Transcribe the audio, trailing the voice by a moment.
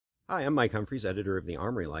Hi, I'm Mike Humphreys, editor of the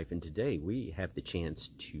Armory Life, and today we have the chance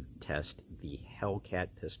to test the Hellcat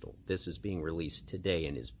pistol. This is being released today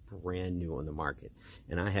and is brand new on the market,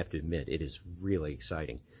 and I have to admit, it is really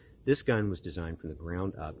exciting. This gun was designed from the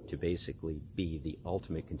ground up to basically be the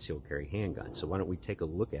ultimate concealed carry handgun, so why don't we take a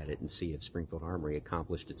look at it and see if Springfield Armory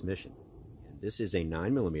accomplished its mission. This is a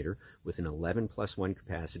 9mm with an 11+1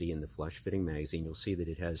 capacity in the flush-fitting magazine. You'll see that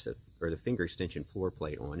it has the finger extension floor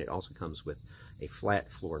plate on. It also comes with a flat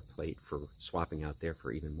floor plate for swapping out there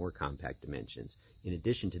for even more compact dimensions. In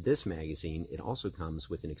addition to this magazine, it also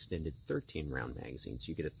comes with an extended 13-round magazine,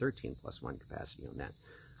 so you get a 13+1 capacity on that.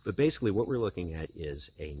 But basically what we're looking at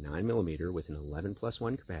is a 9mm with an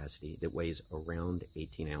 11+1 capacity that weighs around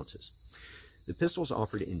 18 ounces. The pistol is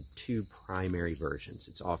offered in two primary versions.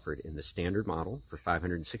 It's offered in the standard model for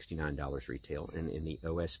 $569 retail and in the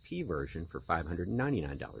OSP version for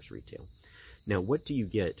 $599 retail. Now, what do you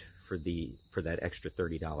get for that extra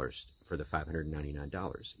 $30 for the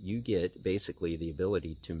 $599? You get basically the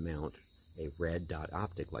ability to mount a red dot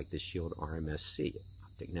optic like the Shield RMSC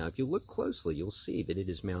optic. Now, if you look closely, you'll see that it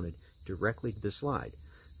is mounted directly to the slide.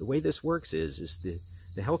 The way this works is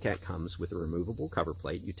the Hellcat comes with a removable cover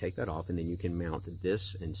plate. You take that off and then you can mount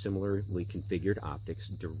this and similarly configured optics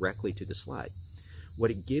directly to the slide.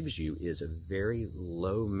 What it gives you is a very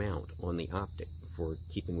low mount on the optic for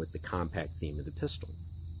keeping with the compact theme of the pistol.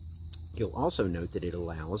 You'll also note that it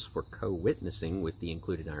allows for co-witnessing with the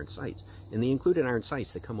included iron sights. And the included iron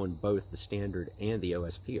sights that come on both the standard and the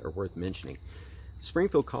OSP are worth mentioning.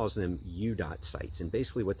 Springfield calls them U-dot sights, and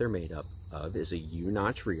basically what they're made up of is a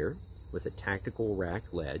U-notch rear with a tactical rack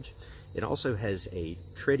ledge. It also has a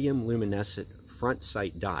tritium luminescent front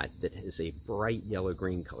sight dot that has a bright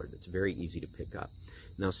yellow-green color that's very easy to pick up.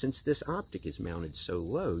 Now, since this optic is mounted so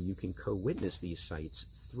low, you can co-witness these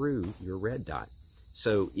sights through your red dot.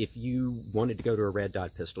 So if you wanted to go to a red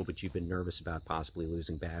dot pistol, but you've been nervous about possibly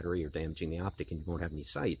losing battery or damaging the optic and you won't have any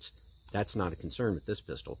sights, that's not a concern with this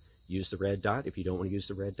pistol. Use the red dot. If you don't want to use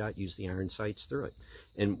the red dot, use the iron sights through it.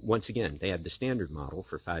 And once again, they have the standard model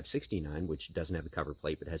for $569, which doesn't have the cover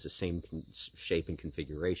plate, but has the same shape and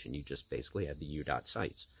configuration. You just basically have the U-dot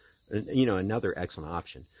sights. You know, another excellent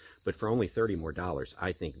option. But for only $30 more,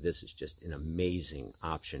 I think this is just an amazing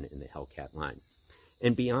option in the Hellcat line.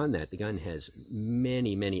 And beyond that, the gun has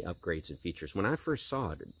many, many upgrades and features. When I first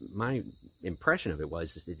saw it, my impression of it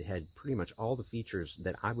was that it had pretty much all the features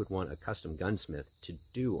that I would want a custom gunsmith to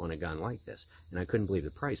do on a gun like this. And I couldn't believe the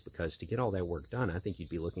price, because to get all that work done, I think you'd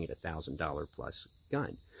be looking at a $1,000 plus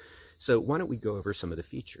gun. So why don't we go over some of the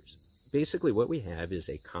features? Basically, what we have is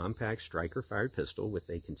a compact striker-fired pistol with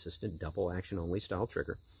a consistent double-action-only style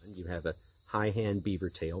trigger. And you have a high-hand beaver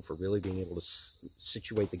tail for really being able to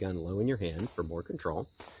situate the gun low in your hand for more control.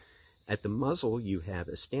 At the muzzle, you have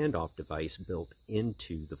a standoff device built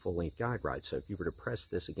into the full-length guide rod, so if you were to press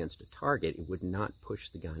this against a target, it would not push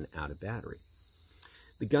the gun out of battery.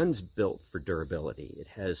 The gun's built for durability. It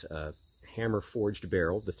has a hammer-forged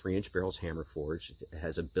barrel. The 3-inch barrel's hammer-forged. It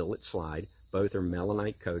has a billet slide. Both are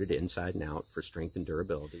melanite-coated inside and out for strength and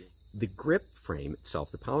durability. The grip frame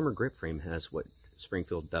itself, the polymer grip frame, has what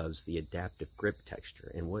Springfield does the adaptive grip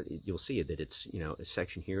texture, and what you'll see that it's, you know, a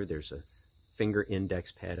section here, there's a finger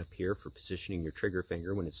index pad up here for positioning your trigger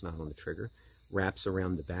finger when it's not on the trigger, wraps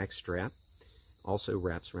around the back strap, also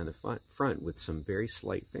wraps around the front with some very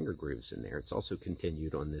slight finger grooves in there. It's also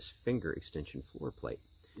continued on this finger extension floor plate.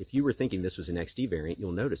 If you were thinking this was an XD variant,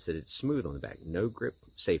 you'll notice that it's smooth on the back, no grip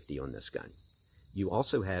safety on this gun. You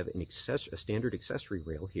also have a standard accessory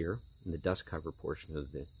rail here in the dust cover portion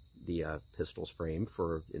of the pistol's frame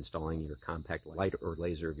for installing your compact light or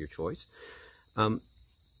laser of your choice.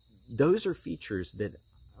 Those are features that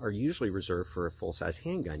are usually reserved for a full-size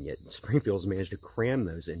handgun, yet Springfield's managed to cram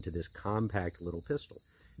those into this compact little pistol.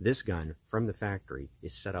 This gun, from the factory,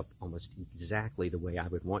 is set up almost exactly the way I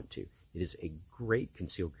would want to. It is a great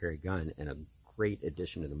concealed carry gun and a great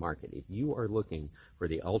addition to the market. If you are looking for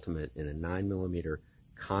the ultimate in a 9mm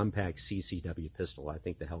compact CCW pistol, I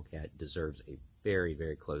think the Hellcat deserves a very,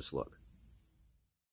 very close look.